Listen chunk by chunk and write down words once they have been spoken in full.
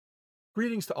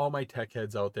Greetings to all my tech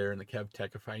heads out there in the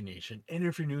KevTechify nation, and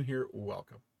if you're new here,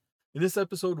 welcome. In this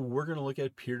episode, we're going to look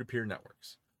at peer-to-peer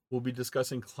networks. We'll be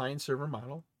discussing client-server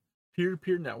model,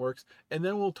 peer-to-peer networks, and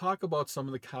then we'll talk about some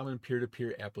of the common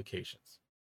peer-to-peer applications.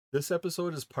 This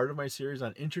episode is part of my series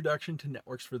on Introduction to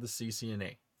Networks for the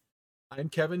CCNA. I'm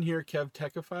Kevin here at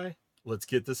KevTechify. Let's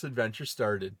get this adventure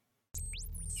started.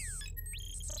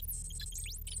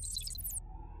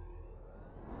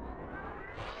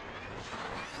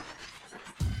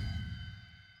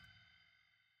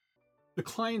 The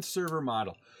client-server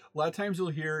model. A lot of times you'll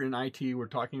hear in IT, we're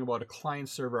talking about a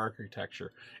client-server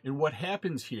architecture. And what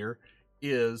happens here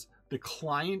is the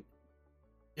client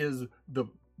is the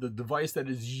device that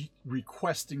is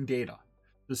requesting data.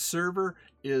 The server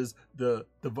is the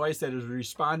device that is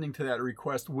responding to that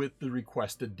request with the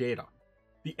requested data.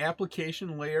 The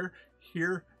application layer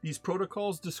here, these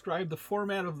protocols describe the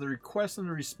format of the requests and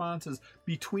the responses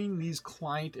between these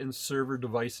client and server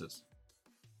devices.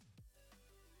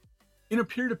 In a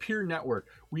peer-to-peer network,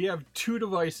 we have two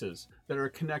devices that are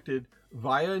connected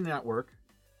via a network,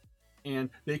 and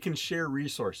they can share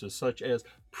resources such as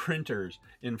printers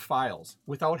and files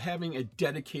without having a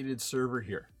dedicated server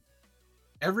here.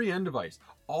 Every end device,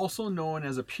 also known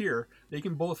as a peer, they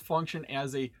can both function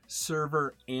as a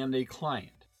server and a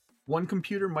client. One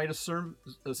computer might assume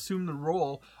the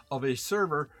role of a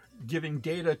server, giving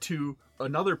data to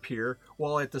another peer,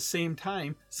 while at the same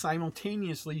time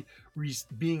simultaneously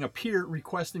being a peer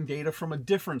requesting data from a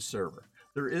different server.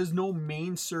 There is no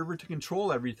main server to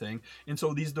control everything, and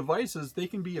so these devices, they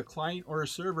can be a client or a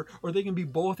server, or they can be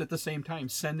both at the same time,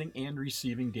 sending and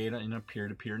receiving data in a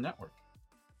peer-to-peer network.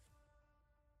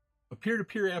 A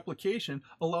peer-to-peer application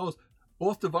allows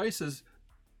both devices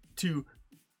to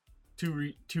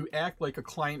act like a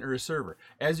client or a server.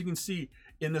 As you can see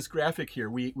in this graphic here,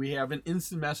 we have an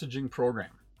instant messaging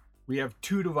program. We have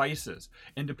two devices,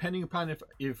 and depending upon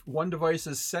if one device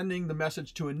is sending the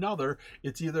message to another,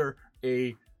 it's either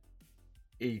a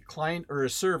client or a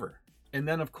server. And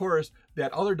then of course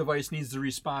that other device needs to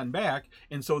respond back,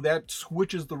 and so that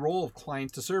switches the role of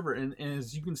client to server. And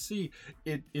as you can see,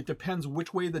 it depends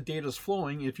which way the data is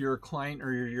flowing, if you're a client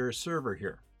or you're a server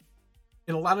here.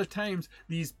 And a lot of times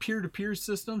these peer-to-peer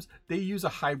systems, they use a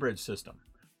hybrid system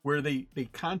where they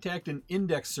contact an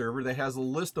index server that has a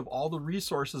list of all the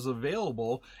resources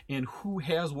available and who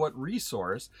has what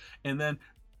resource, and then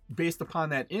based upon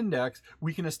that index,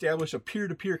 we can establish a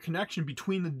peer-to-peer connection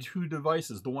between the two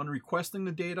devices, the one requesting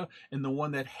the data and the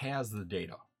one that has the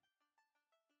data.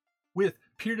 With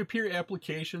peer-to-peer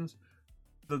applications,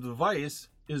 the device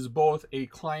is both a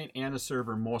client and a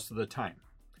server most of the time.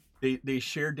 They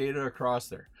share data across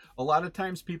there. A lot of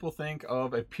times people think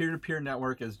of a peer-to-peer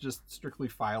network as just strictly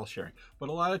file sharing, but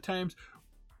a lot of times,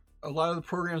 a lot of the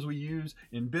programs we use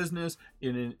in business,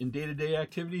 in day-to-day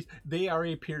activities, they are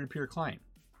a peer-to-peer client.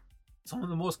 Some of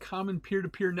the most common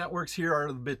peer-to-peer networks here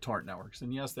are the BitTorrent networks.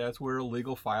 And yes, that's where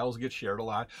illegal files get shared a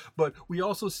lot, but we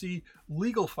also see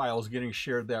legal files getting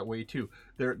shared that way too.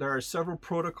 There are several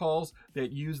protocols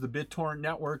that use the BitTorrent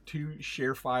network to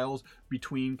share files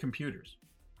between computers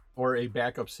or a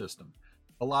backup system.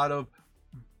 A lot of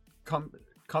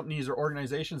companies or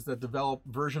organizations that develop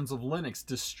versions of Linux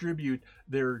distribute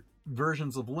their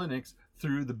versions of Linux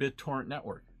through the BitTorrent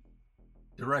network.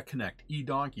 Direct Connect,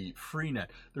 eDonkey, Freenet.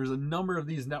 There's a number of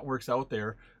these networks out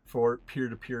there for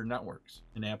peer-to-peer networks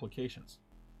and applications.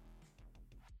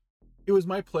 It was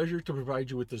my pleasure to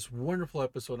provide you with this wonderful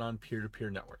episode on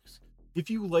peer-to-peer networks. If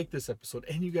you like this episode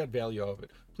and you got value out of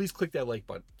it, please click that like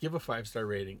button, give a 5-star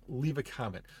rating, leave a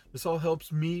comment. This all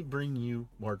helps me bring you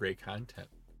more great content.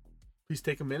 Please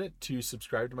take a minute to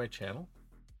subscribe to my channel.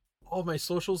 All of my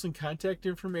socials and contact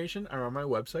information are on my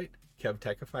website,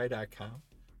 KevTechify.com.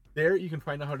 There you can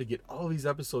find out how to get all these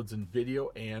episodes in video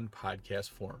and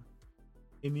podcast form.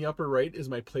 In the upper right is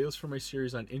my playlist for my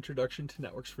series on Introduction to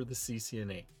Networks for the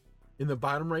CCNA. In the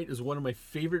bottom right is one of my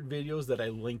favorite videos that I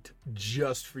linked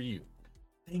just for you.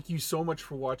 Thank you so much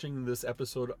for watching this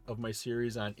episode of my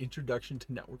series on Introduction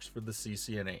to Networks for the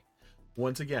CCNA.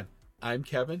 Once again, I'm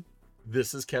Kevin.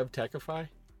 This is KevTechify.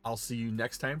 I'll see you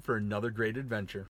next time for another great adventure.